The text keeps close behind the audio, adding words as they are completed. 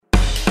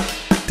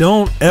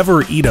Don't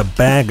ever eat a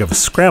bag of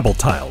Scrabble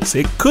tiles.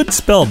 It could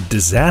spell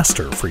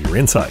disaster for your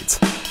insides.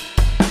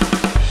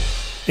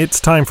 It's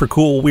time for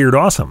Cool, Weird,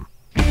 Awesome.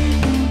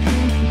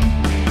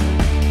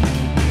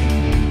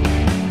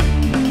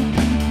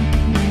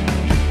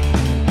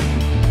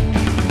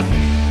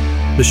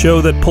 The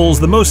show that pulls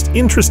the most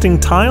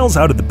interesting tiles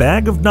out of the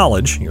bag of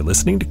knowledge. You're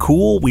listening to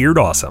Cool, Weird,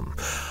 Awesome.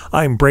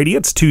 I'm Brady.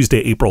 It's Tuesday,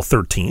 April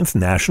 13th,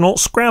 National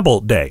Scrabble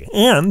Day,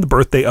 and the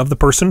birthday of the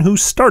person who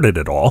started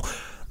it all.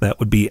 That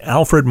would be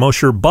Alfred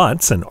Mosher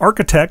Butts, an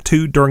architect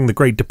who, during the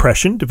Great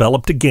Depression,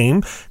 developed a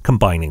game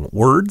combining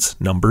words,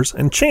 numbers,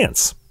 and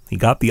chance. He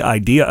got the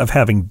idea of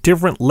having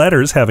different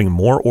letters having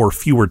more or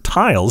fewer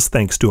tiles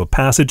thanks to a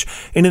passage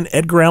in an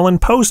Edgar Allan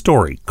Poe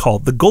story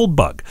called The Gold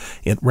Bug.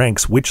 It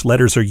ranks which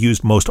letters are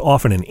used most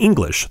often in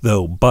English,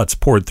 though Butts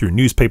poured through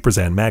newspapers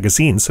and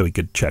magazines so he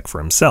could check for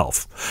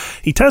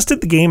himself. He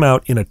tested the game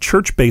out in a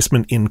church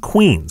basement in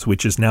Queens,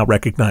 which is now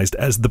recognized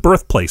as the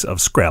birthplace of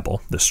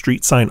Scrabble. The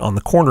street sign on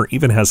the corner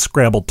even has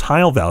Scrabble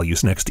tile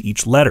values next to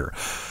each letter.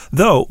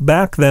 Though,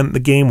 back then, the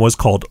game was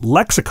called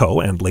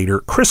Lexico and later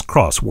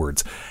Crisscross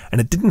Words,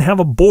 and it didn't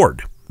have a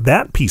board.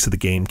 That piece of the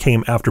game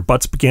came after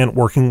Butts began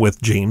working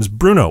with James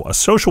Bruno, a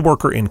social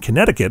worker in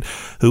Connecticut,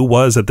 who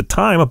was at the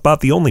time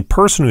about the only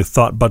person who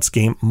thought Butts'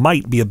 game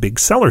might be a big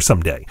seller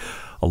someday.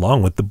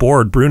 Along with the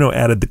board, Bruno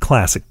added the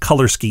classic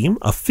color scheme,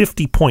 a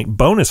 50-point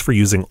bonus for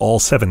using all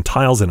 7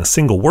 tiles in a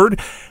single word,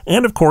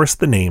 and of course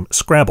the name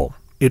Scrabble.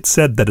 It's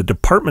said that a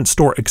department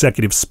store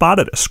executive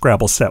spotted a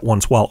Scrabble set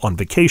once while on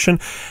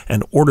vacation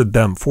and ordered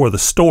them for the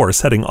store,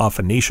 setting off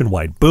a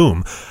nationwide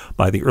boom.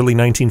 By the early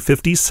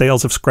 1950s,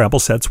 sales of Scrabble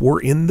sets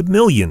were in the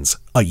millions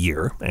a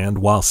year, and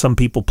while some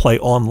people play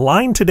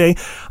online today,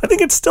 I think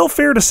it's still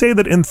fair to say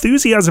that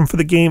enthusiasm for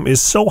the game is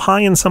so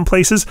high in some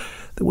places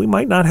that we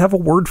might not have a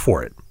word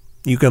for it.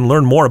 You can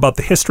learn more about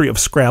the history of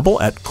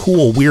Scrabble at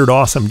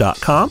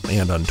coolweirdawesome.com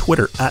and on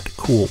Twitter at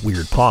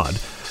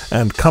coolweirdpod.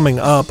 And coming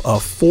up, a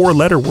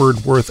 4-letter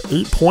word worth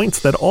 8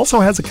 points that also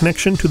has a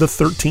connection to the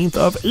 13th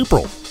of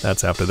April.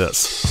 That's after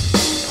this.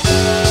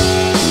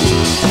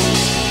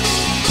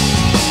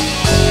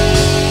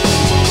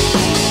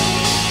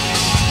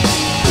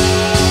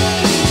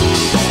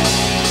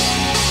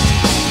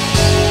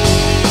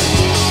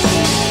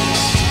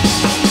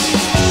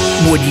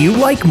 Would you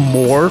like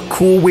more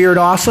Cool, Weird,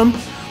 Awesome?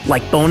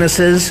 Like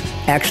bonuses,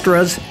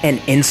 extras,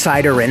 and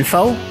insider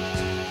info?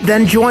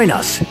 Then join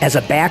us as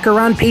a backer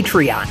on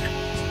Patreon.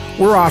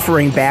 We're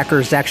offering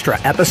backers extra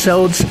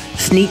episodes,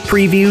 sneak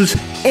previews,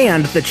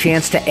 and the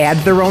chance to add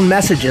their own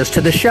messages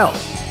to the show.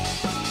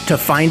 To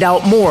find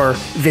out more,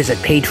 visit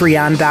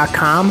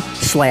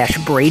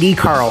patreon.com/Brady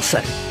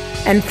Carlson.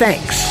 And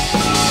thanks.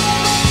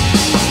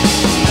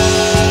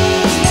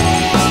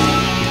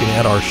 You can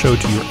add our show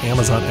to your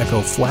Amazon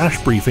Echo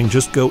Flash briefing.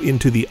 Just go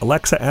into the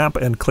Alexa app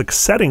and click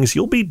Settings.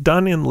 You'll be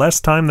done in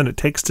less time than it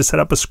takes to set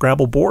up a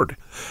Scrabble board.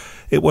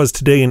 It was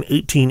today in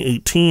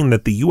 1818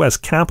 that the U.S.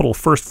 Capitol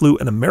first flew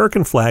an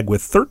American flag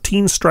with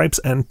 13 stripes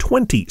and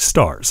 20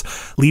 stars,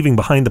 leaving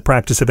behind the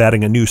practice of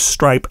adding a new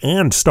stripe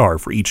and star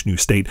for each new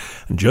state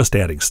and just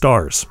adding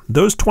stars.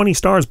 Those 20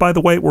 stars, by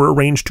the way, were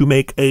arranged to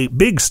make a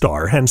big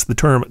star, hence the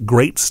term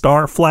Great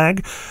Star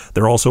Flag.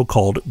 They're also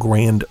called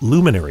Grand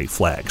Luminary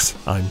Flags.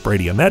 I'm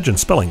Brady. Imagine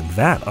spelling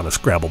that on a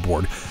Scrabble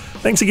board.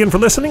 Thanks again for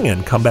listening,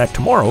 and come back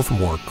tomorrow for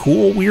more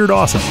Cool, Weird,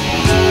 Awesome.